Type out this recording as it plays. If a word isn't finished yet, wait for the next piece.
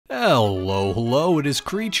Hello, it is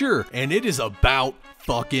Creature, and it is about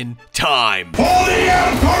fucking time. For the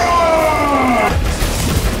Emperor!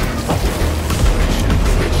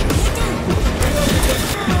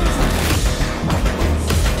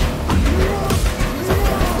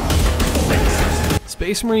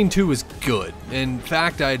 Space Marine 2 is good. In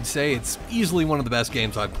fact, I'd say it's easily one of the best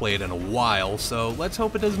games I've played in a while, so let's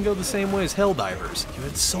hope it doesn't go the same way as Helldivers. You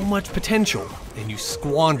had so much potential, and you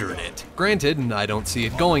squandered it. Granted, and I don't see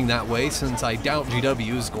it going that way, since I doubt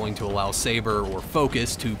GW is going to allow Saber or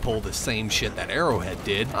Focus to pull the same shit that Arrowhead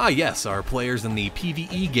did. Ah yes, our players in the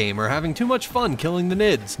PvE game are having too much fun killing the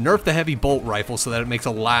Nids. Nerf the heavy bolt rifle so that it makes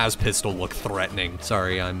a las pistol look threatening.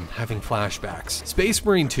 Sorry, I'm having flashbacks. Space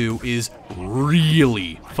Marine 2 is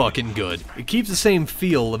really fucking good. It keeps the same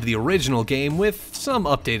feel of the original game with some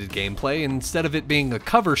updated gameplay. Instead of it being a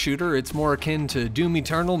cover shooter, it's more akin to Doom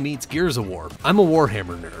Eternal meets Gears of War. I'm a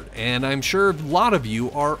Warhammer nerd, and I'm sure a lot of you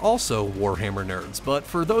are also Warhammer nerds, but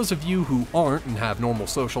for those of you who aren't and have normal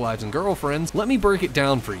social lives and girlfriends, let me break it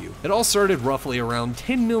down for you. It all started roughly around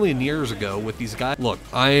 10 million years ago with these guys. Look,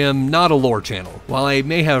 I am not a lore channel. While I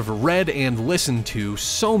may have read and listened to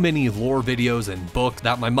so many lore videos and books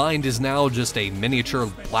that my mind is now just a miniature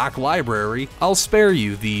black library, I'll spare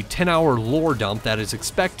you the 10-hour lore dump that is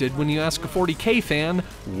expected when you ask a 40k fan,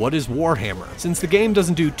 what is Warhammer? Since the game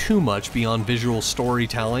doesn't do too much beyond visual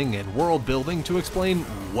storytelling and world building to explain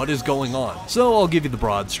what is going on. So I'll give you the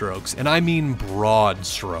broad strokes, and I mean broad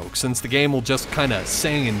strokes, since the game will just kinda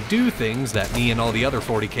say and do things that me and all the other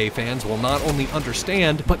 40k fans will not only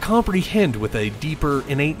understand, but comprehend with a deeper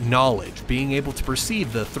innate knowledge, being able to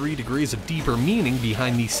perceive the 3 degrees of deeper meaning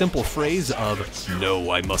behind the simple phrase of,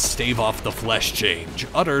 "No, I must stave off the flesh change,"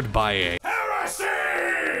 uttered by a heresy!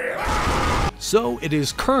 So it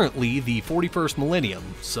is currently the 41st millennium,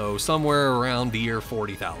 so somewhere around the year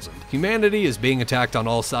 40,000. Humanity is being attacked on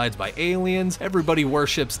all sides by aliens. Everybody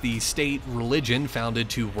worships the state religion founded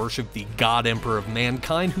to worship the God Emperor of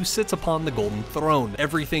mankind who sits upon the golden throne.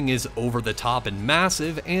 Everything is over the top and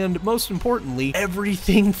massive, and most importantly,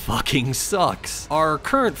 everything fucking sucks. Our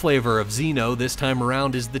current flavor of Xeno this time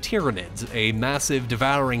around is the Tyranids, a massive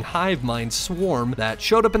devouring hive mind swarm that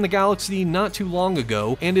showed up in the galaxy not too long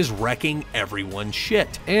ago and is wrecking everyone's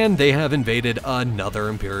shit. And they have invaded another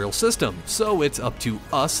Imperial system, so it's up to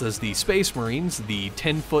us as the Space Marines, the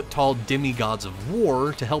 10-foot tall demigods of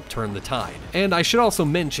war, to help turn the tide. And I should also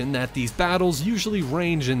mention that these battles usually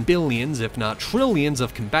range in billions, if not trillions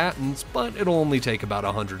of combatants, but it'll only take about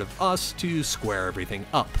 100 of us to square everything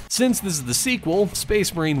up. Since this is the sequel,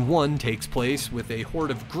 Space Marine 1 takes place with a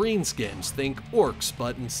horde of greenskins, think orcs,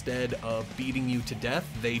 but instead of beating you to death,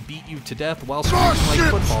 they beat you to death while screaming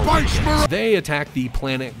like football. They attack the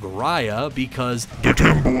planet Gaia because the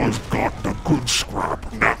Timber's got the good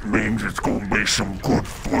scrap, and that means it's gonna be some good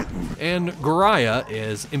fighting. And Gaia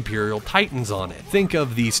is Imperial Titans on it. Think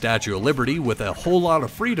of the Statue of Liberty with a whole lot of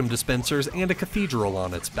freedom dispensers and a cathedral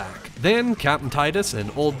on its back. Then Captain Titus, an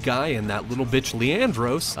old guy, and that little bitch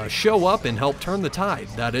Leandros show up and help turn the tide.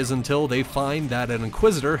 That is until they find that an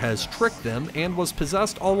Inquisitor has tricked them and was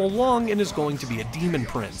possessed all along and is going to be a demon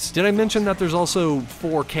prince. Did I mention that there's also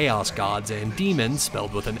 4 Chaos Gods and demons,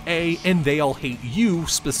 spelled with an A, and they all hate you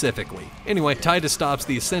specifically. Anyway, Titus stops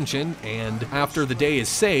the ascension, and after the day is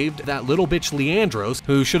saved, that little bitch Leandros,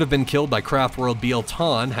 who should have been killed by Craftworld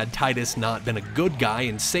Bieltan had Titus not been a good guy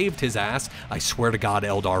and saved his ass, I swear to God,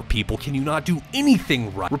 Eldar people, can you not do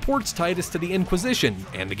anything right? Reports Titus to the Inquisition,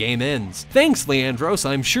 and the game ends. Thanks, Leandros,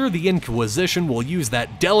 I'm sure the Inquisition will use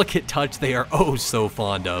that delicate touch they are oh so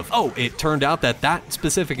fond of. Oh, it turned out that that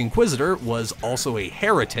specific Inquisitor was also a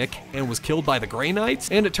heretic and was killed by the Grey Knights,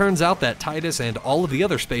 and it turns out that Titus and all of the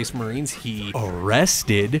other Space Marines he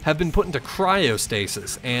arrested have been put into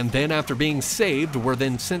cryostasis, and then after being saved were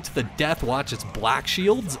then sent to the Death Watch as Black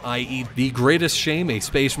Shields, i.e. the greatest shame a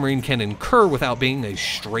Space Marine can incur without being a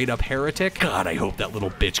straight up heretic. God, I hope that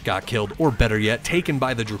little bitch got killed, or better yet, taken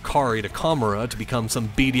by the Drukhari to Kamara to become some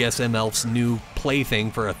BDSM elf's new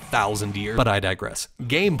plaything for 1,000 years, but I digress.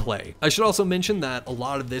 Gameplay. I should also mention that a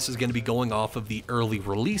lot of this is going to be going off of the early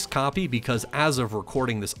release copy because as of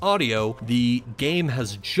recording this audio, the game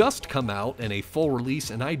has just come out in a full release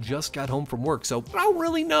and I just got home from work, so I don't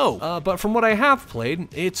really know. But from what I have played,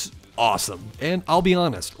 it's awesome. And I'll be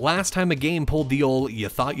honest, last time a game pulled the old you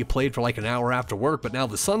thought you played for like an hour after work but now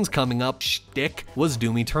the sun's coming up shtick was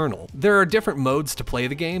Doom Eternal. There are different modes to play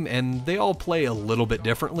the game and they all play a little bit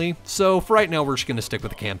differently, so for right now we're just gonna stick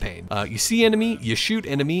with the campaign. You see enemy, you shoot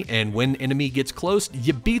enemy, and when enemy gets close,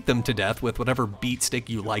 you beat them to death with whatever beat stick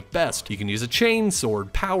you like best. You can use a chain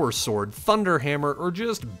sword, power sword, thunder hammer, or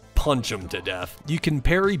just punch them to death. You can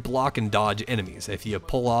parry, block, and dodge enemies. If you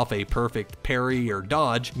pull off a perfect parry or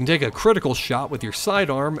dodge, you can take a critical shot with your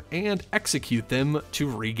sidearm and execute them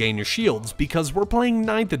to regain your shields, because we're playing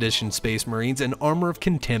 9th edition Space Marines and Armor of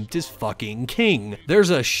Contempt is fucking king.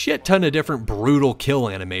 There's a shit ton of different brutal kill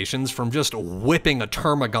animations, from just whipping a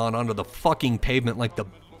Termagon onto the fucking pavement like the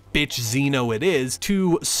bitch Xeno it is,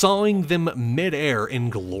 to sawing them mid-air in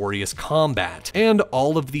glorious combat. And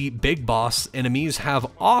all of the big boss enemies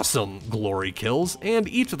have awesome glory kills, and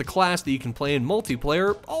each of the class that you can play in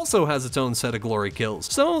multiplayer also has its own set of glory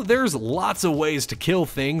kills. So there's lots of ways to kill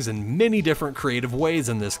things in many different creative ways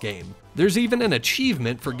in this game. There's even an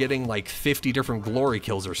achievement for getting like 50 different glory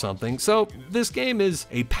kills or something, so this game is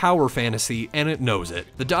a power fantasy and it knows it.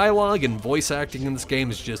 The dialogue and voice acting in this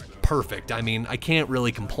game is just perfect. I mean, I can't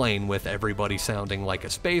really complain with everybody sounding like a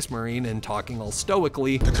Space Marine and talking all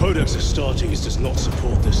stoically. The Codex Astartes does not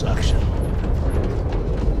support this action,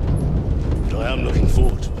 but I am looking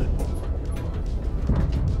forward to it.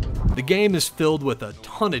 The game is filled with a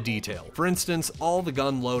ton of detail. For instance, all the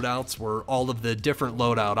gun loadouts were all of the different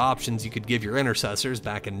loadout options you could give your intercessors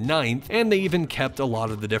back in 9th, and they even kept a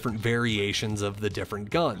lot of the different variations of the different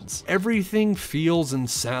guns. Everything feels and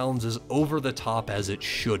sounds as over the top as it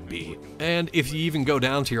should be. And if you even go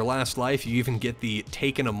down to your last life, you even get the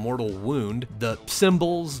taken a mortal wound, the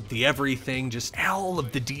symbols, the everything, just all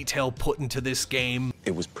of the detail put into this game.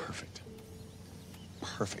 It was perfect.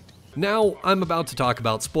 Perfect. Now, I'm about to talk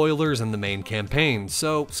about spoilers in the main campaign,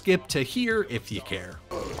 so skip to here if you care.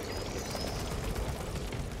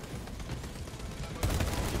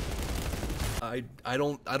 I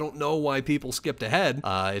don't know why people skipped ahead.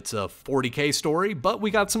 It's a 40k story, but we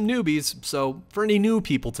got some newbies, so for any new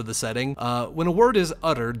people to the setting, when a word is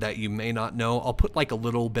uttered that you may not know, I'll put like a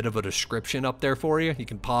little bit of a description up there for you. You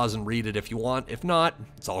can pause and read it if you want. If not,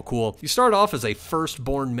 it's all cool. You start off as a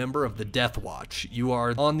firstborn member of the Death Watch. You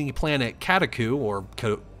are on the planet Kadaku, or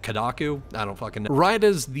Kadaku? I don't fucking know. Right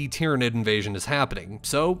as the Tyranid invasion is happening,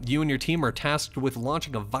 so you and your team are tasked with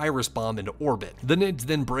launching a virus bomb into orbit. The Nids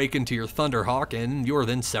then break into your Thunderhawk, and you're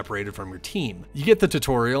then separated from your team. You get the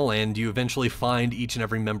tutorial, and you eventually find each and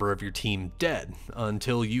every member of your team dead,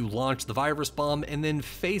 until you launch the virus bomb and then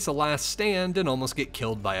face a last stand and almost get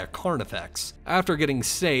killed by a Carnifex. After getting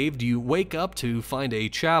saved, you wake up to find a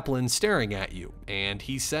chaplain staring at you, and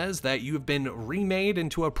he says that you have been remade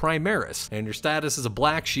into a Primaris, and your status as a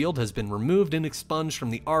Black Shield has been removed and expunged from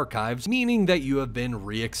the archives, meaning that you have been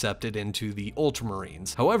reaccepted into the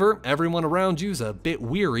Ultramarines. However, everyone around you is a bit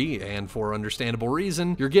weary, and for understandable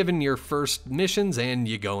reason, you're given your first missions and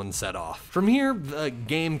you go and set off. From here, the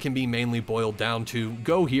game can be mainly boiled down to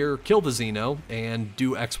go here, kill the Xeno, and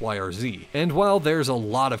do X, Y, or Z. And while there's a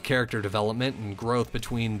lot of character development and growth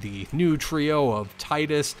between the new trio of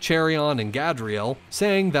Titus, Cherion, and Gadriel,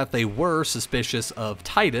 saying that they were suspicious of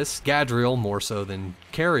Titus, Gadriel more so than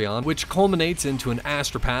Cherion, which culminates into an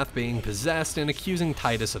astropath being possessed and accusing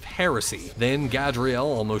Titus of heresy. Then Gadriel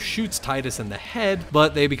almost shoots Titus in the head,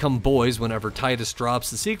 but they become boys whenever Titus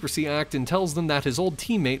drops the Secrecy Act and tells them that his old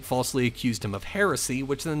teammate falsely accused him of heresy,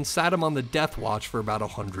 which then sat him on the Death Watch for about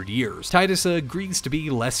 100 years. Titus agrees to be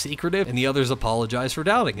less secretive, and the others apologize for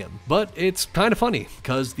doubting him. But it's kind of funny,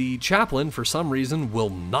 because the chaplain, for some reason, will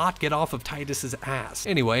not get off of Titus's ass.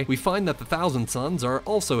 Anyway, we find that the Thousand Sons are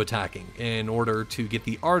also attacking, in order to get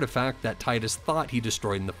the artifact that Titus thought he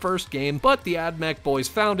destroyed in the first game, but the AdMech boys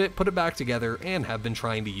found it, put it back together, and have been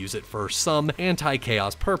trying to use it for some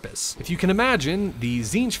anti-chaos purpose. If you can imagine, the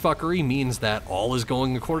Tzeentch fuckery means that all is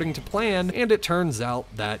going according to plan, and it turns out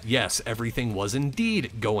that yes, everything was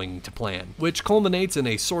indeed going to plan, which culminates in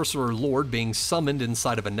a Sorcerer Lord being summoned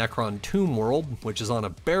inside of a Necron tomb world, which is on a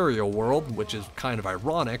burial world, which is kind of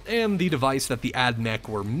ironic, and the device that the AdMech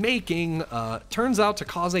were making turns out to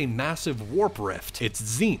cause a massive warp rift. It's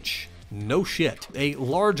Tzeentch. No shit. A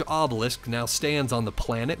large obelisk now stands on the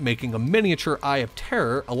planet, making a miniature Eye of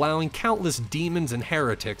Terror, allowing countless demons and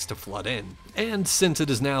heretics to flood in. And since it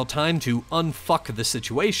is now time to unfuck the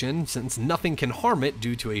situation, since nothing can harm it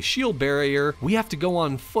due to a shield barrier, we have to go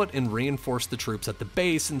on foot and reinforce the troops at the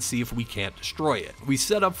base and see if we can't destroy it. We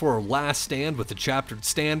set up for a last stand with the chaptered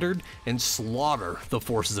standard and slaughter the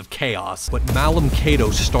forces of chaos. What Malum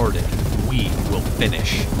Cato started, we will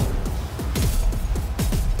finish.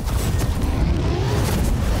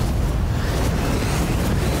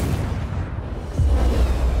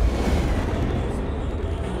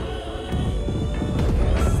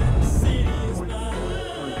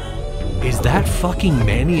 Is that fucking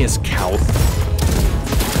Manius Count?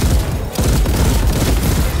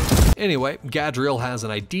 Anyway, Gadriel has an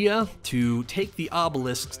idea to take the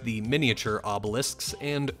obelisks, the miniature obelisks,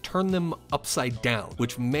 and turn them upside down,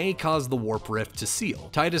 which may cause the warp rift to seal.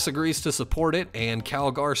 Titus agrees to support it, and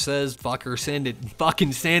Calgar says, fucker, send it,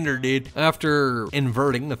 fucking send her, dude. After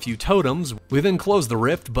inverting a few totems, we then close the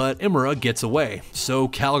rift, but Imra gets away. So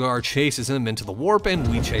Calgar chases him into the warp, and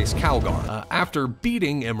we chase Calgar. After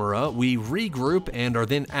beating Imra, we regroup and are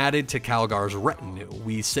then added to Calgar's retinue.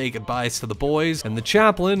 We say goodbyes to the boys, and the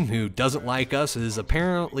chaplain, who doesn't like us, is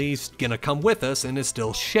apparently gonna come with us and is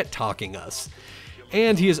still shit-talking us.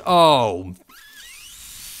 And he is, oh,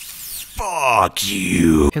 fuck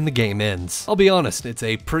you. And the game ends. I'll be honest, it's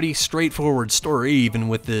a pretty straightforward story, even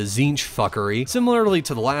with the Tzeentch fuckery. Similarly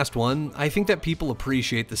to the last one, I think that people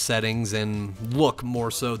appreciate the settings and look more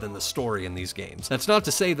so than the story in these games. That's not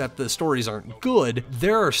to say that the stories aren't good.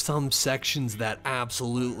 There are some sections that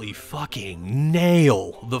absolutely fucking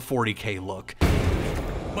nail the 40K look.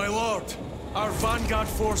 My lord, our vanguard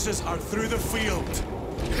forces are through the field.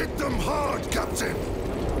 Hit them hard, Captain!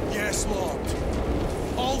 Yes, lord.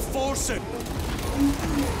 All forcing!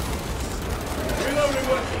 Reloading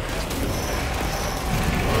weapon!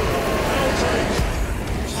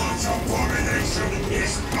 Such abomination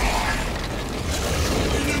is mine!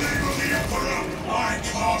 In the name of the Emperor, I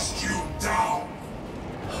cast you down!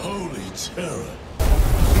 Holy terror.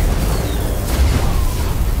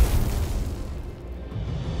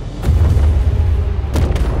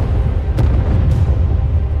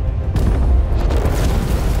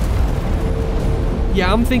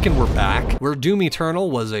 Yeah, I'm thinking we're back. Where Doom Eternal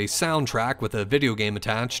was a soundtrack with a video game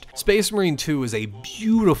attached, Space Marine 2 is a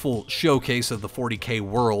beautiful showcase of the 40K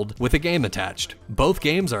world with a game attached. Both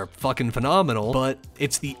games are fucking phenomenal, but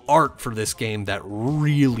it's the art for this game that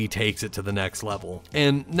really takes it to the next level.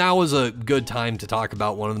 And now is a good time to talk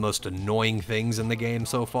about one of the most annoying things in the game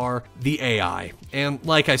so far, the AI. And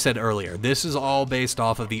like I said earlier, this is all based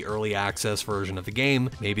off of the early access version of the game.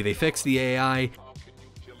 Maybe they fixed the AI.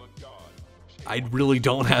 I really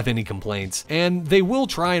don't have any complaints. And they will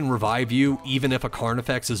try and revive you even if a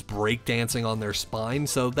Carnifex is breakdancing on their spine,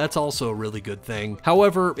 so that's also a really good thing.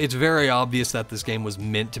 However, it's very obvious that this game was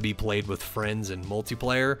meant to be played with friends in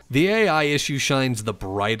multiplayer. The AI issue shines the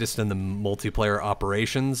brightest in the multiplayer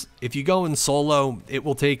operations. If you go in solo, it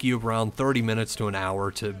will take you around 30 minutes to an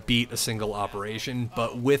hour to beat a single operation,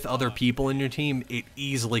 but with other people in your team, it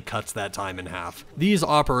easily cuts that time in half. These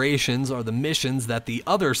operations are the missions that the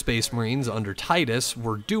other Space Marines under Titus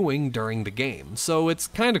were doing during the game, so it's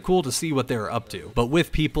kind of cool to see what they're up to. But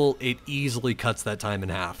with people, it easily cuts that time in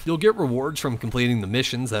half. You'll get rewards from completing the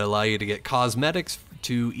missions that allow you to get cosmetics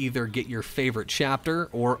to either get your favorite chapter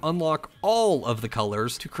or unlock all of the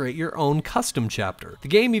colors to create your own custom chapter. The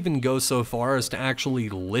game even goes so far as to actually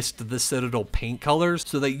list the Citadel paint colors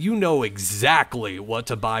so that you know exactly what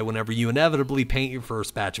to buy whenever you inevitably paint your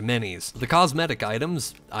first batch of minis. The cosmetic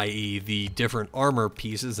items, i.e. the different armor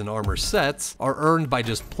pieces and armor sets, are earned by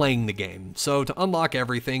just playing the game. So to unlock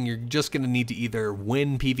everything, you're just going to need to either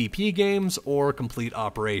win PvP games or complete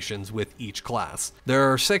operations with each class.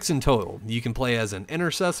 There are 6 in total. You can play as an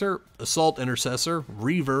Intercessor, Assault Intercessor,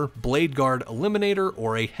 Reaver, Blade Guard, Eliminator,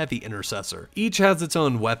 or a Heavy Intercessor. Each has its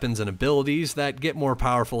own weapons and abilities that get more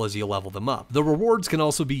powerful as you level them up. The rewards can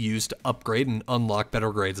also be used to upgrade and unlock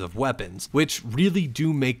better grades of weapons, which really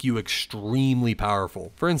do make you extremely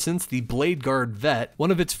powerful. For instance, the Blade Guard Vet,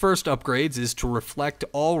 one of its first upgrades is to reflect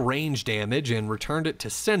all range damage and return it to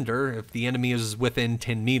sender if the enemy is within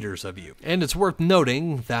 10 meters of you. And it's worth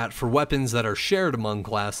noting that for weapons that are shared among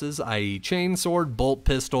classes, i.e. chainsword, bolt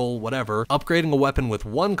pistol, whatever, upgrading a weapon with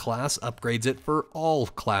one class upgrades it for all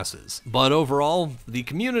classes. But overall, the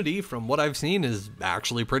community, from what I've seen, is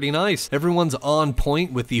actually pretty nice. Everyone's on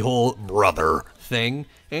point with the whole brother thing,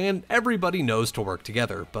 and everybody knows to work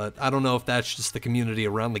together, but I don't know if that's just the community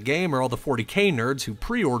around the game or all the 40K nerds who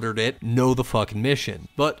pre-ordered it know the fucking mission.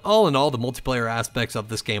 But all in all, the multiplayer aspects of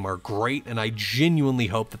this game are great, and I genuinely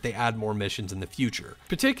hope that they add more missions in the future,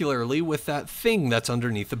 particularly with that thing that's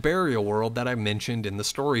underneath the burial world that I mentioned in the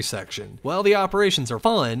story section. While the operations are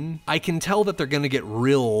fun, I can tell that they're gonna get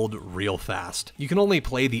real old real fast. You can only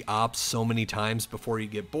play the ops so many times before you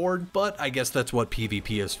get bored, but I guess that's what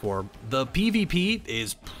PvP is for. The PvP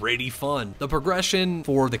is pretty fun. The progression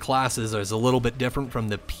for the classes is a little bit different from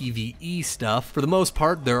the PvE stuff. For the most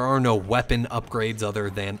part, there are no weapon upgrades other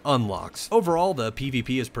than unlocks. Overall, the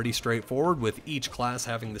PvP is pretty straightforward, with each class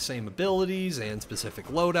having the same abilities and specific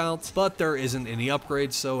loadouts, but there isn't any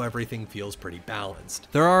upgrades, so everything feels pretty balanced. balanced.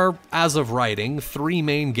 There are, as of writing, 3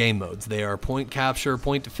 main game modes. They are point capture,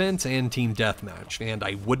 point defense, and team deathmatch, and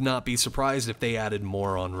I would not be surprised if they added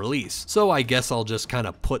more on release. So I guess I'll just kind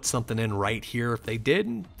of put something in right here if they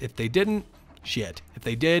did. If they didn't, shit. If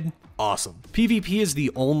they did, awesome. PvP is the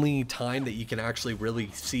only time that you can actually really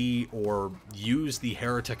see or use the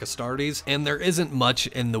Heretic Astartes, and there isn't much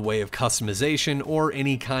in the way of customization or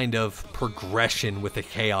any kind of progression with the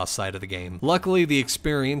Chaos side of the game. Luckily, the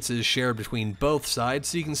experience is shared between both sides,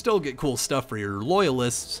 so you can still get cool stuff for your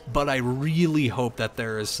loyalists, but I really hope that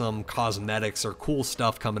there is some cosmetics or cool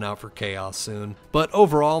stuff coming out for Chaos soon. But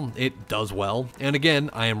overall, it does well, and again,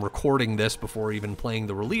 I am recording this before even playing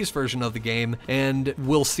the release version of the game, and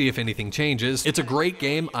we'll see if anything changes. It's a great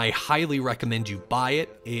game. I highly recommend you buy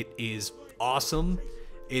it. It is awesome.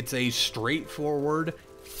 It's a straightforward,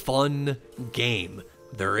 fun game.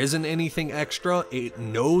 There isn't anything extra. It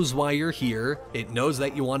knows why you're here. It knows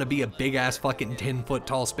that you want to be a big ass fucking 10-foot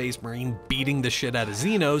tall space marine beating the shit out of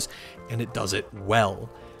Xenos, and it does it well.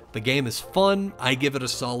 The game is fun. I give it a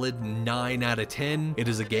solid 9 out of 10. It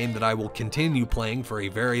is a game that I will continue playing for a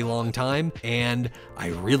very long time, and I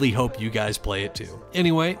really hope you guys play it too.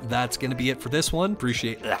 Anyway, that's gonna be it for this one.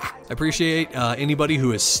 I appreciate anybody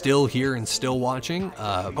who is still here and still watching.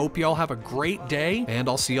 Hope y'all have a great day, and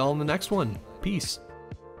I'll see y'all in the next one. Peace.